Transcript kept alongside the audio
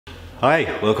Hi,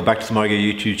 welcome back to the MIGRO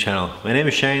YouTube channel. My name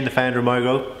is Shane, the founder of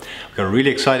MIGRO. We've got a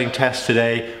really exciting test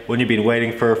today, one you've been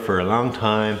waiting for a long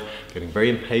time, getting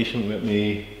very impatient with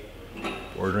me,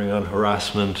 bordering on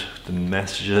harassment, the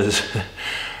messages.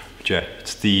 But yeah,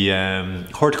 it's the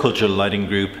horticultural lighting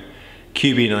group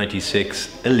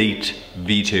QB96 Elite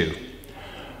V2.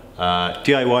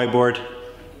 DIY board,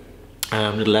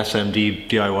 little SMD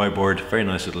DIY board, very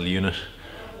nice little unit.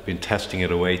 Been testing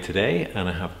it away today and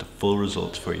I have the full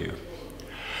results for you.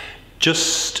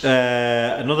 Just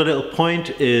another little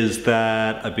point is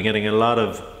that I've been getting a lot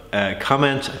of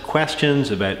comments and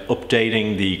questions about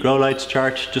updating the grow lights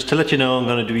chart. Just to let you know, I'm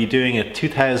going to be doing a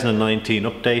 2019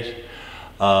 update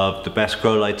of the best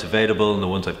grow lights available and the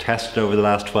ones I've tested over the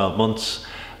last 12 months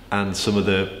and some of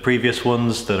the previous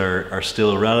ones that are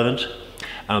still relevant.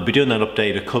 I'll be doing that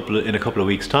update in a couple of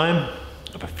weeks time.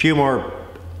 I have a few more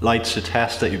lights to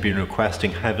test that you've been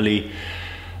requesting heavily.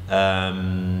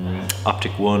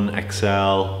 Optic One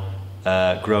XL,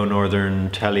 Grow Northern,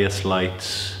 Telius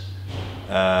lights,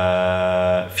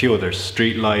 a few others,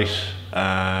 Street Light,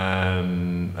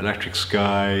 Electric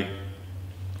Sky.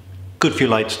 Good few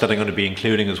lights that I'm going to be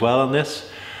including as well on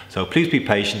this. So please be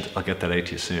patient, I'll get that out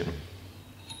to you soon.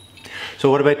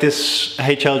 So what about this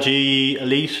HLG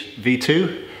Elite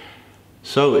V2?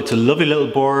 So it's a lovely little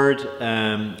board,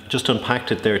 just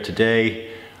unpacked it there today.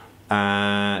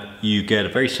 You get a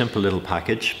very simple little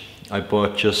package. I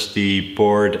bought just the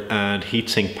board and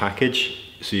heatsink package.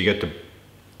 So you get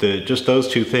just those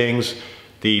two things,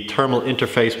 the thermal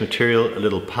interface material, a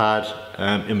little pad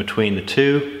in between the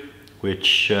two,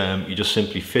 which you just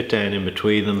simply fit down in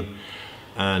between them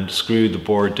and screw the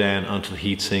board down onto the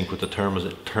heatsink with the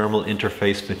thermal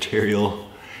interface material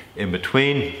in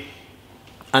between.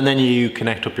 And then you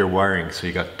connect up your wiring. So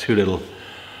you got two little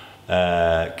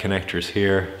connectors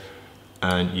here,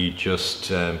 and you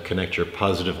just connect your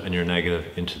positive and your negative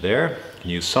into there. You can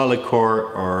use solid core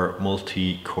or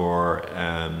multi-core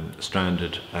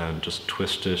stranded, and just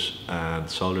twist it and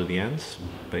solder the ends,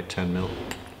 about 10 mil,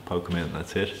 poke them in, and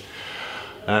that's it.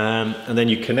 And then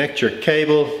you connect your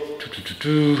cable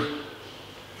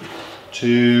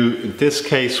to, in this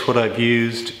case, what I've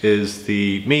used is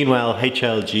the Meanwell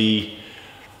HLG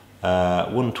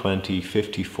 120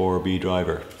 54B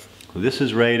driver. So this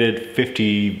is rated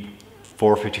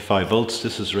 55 volts.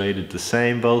 This is rated the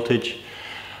same voltage.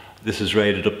 This is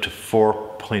rated up to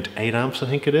 4.8 amps, I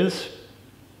think it is.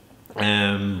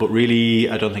 But really,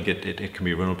 I don't think it can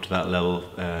be run up to that level,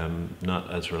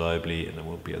 not as reliably, and it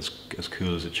won't be as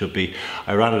cool as it should be.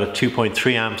 I ran it at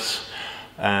 2.3 amps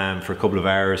for a couple of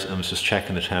hours and was just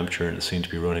checking the temperature, and it seemed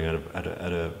to be running at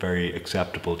a very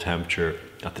acceptable temperature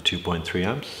at the 2.3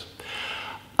 amps.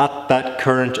 At that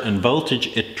current and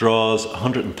voltage, it draws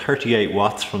 138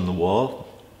 watts from the wall.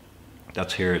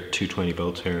 That's here at 220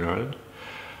 volts here in Ireland.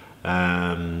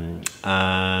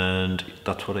 And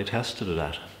that's what I tested it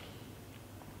at.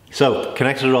 So,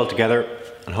 connected it all together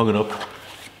and hung it up.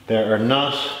 There are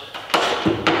not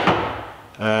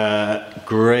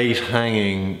great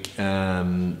hanging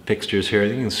fixtures here.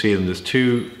 You can see them. There's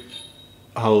two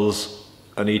holes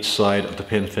on each side of the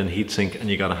pin fin heatsink, and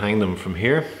you got to hang them from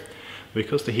here.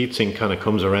 Because the heatsink kind of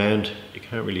comes around, you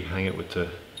can't really hang it with the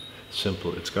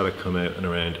simple, it's got to come out and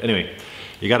around. Anyway,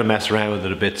 you got to mess around with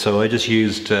it a bit, so I just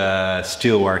used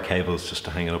steel wire cables just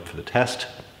to hang it up for the test.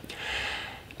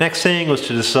 Next thing was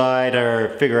to decide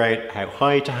or figure out how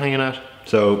high to hang it at.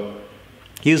 So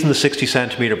using the 60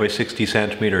 centimeter by 60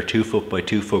 centimeter 2 foot by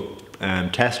 2 foot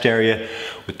test area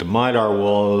with the mylar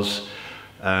walls,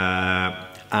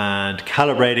 and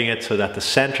calibrating it so that the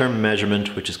center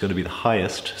measurement, which is going to be the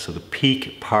highest, so the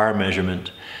peak power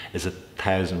measurement is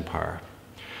 1000 power.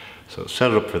 So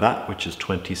set it up for that, which is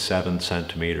 27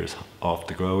 centimeters off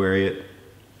the grow area,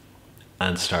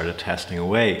 and started testing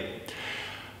away.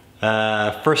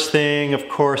 First thing, of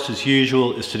course, as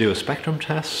usual, is to do a spectrum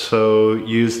test. So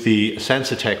use the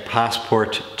Sensitech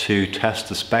Passport to test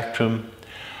the spectrum,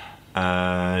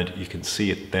 and you can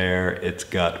see it there. It's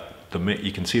got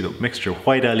you can see the mixture of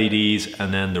white LEDs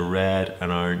and then the red and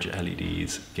orange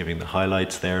LEDs giving the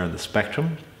highlights there on the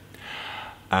spectrum.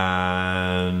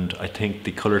 And I think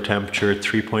the color temperature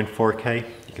 3.4K.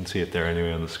 You can see it there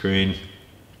anyway on the screen.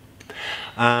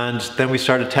 And then we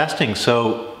started testing.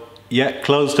 So yeah,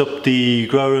 closed up the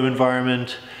grow room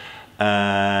environment,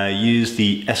 used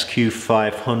the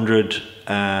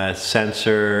SQ500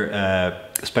 sensor,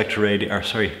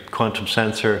 quantum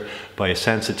sensor by a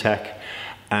Sensitech,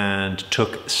 and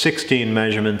took 16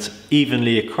 measurements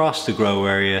evenly across the grow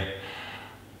area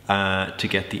to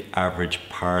get the average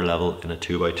power level in a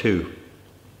 2x2.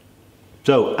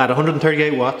 So at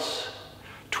 138 watts,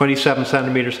 27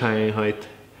 centimeters hanging height,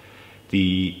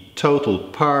 the total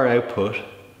power output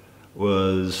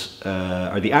was,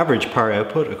 or the average power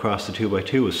output across the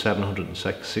 2x2 was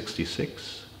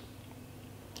 766.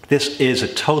 This is a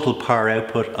total power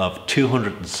output of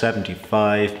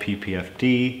 275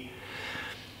 PPFD,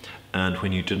 and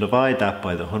when you divide that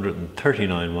by the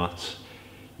 139 watts,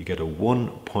 you get a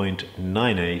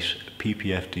 1.98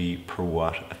 PPFD per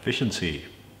watt efficiency.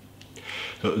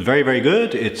 So very, very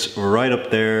good. It's right up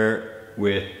there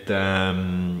with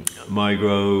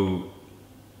MIGRO,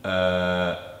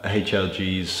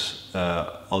 HLGs,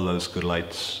 all those good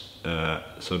lights.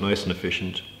 So nice and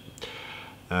efficient.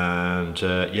 And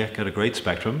yeah, got a great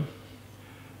spectrum.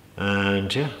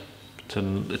 And yeah,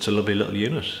 it's a lovely little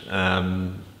unit.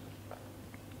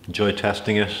 Enjoyed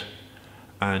testing it.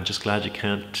 And just glad you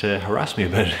can't harass me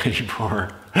about it anymore.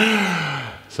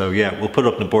 So yeah, we'll put it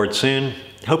up on the board soon.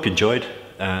 Hope you enjoyed,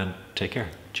 and take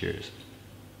care. Cheers.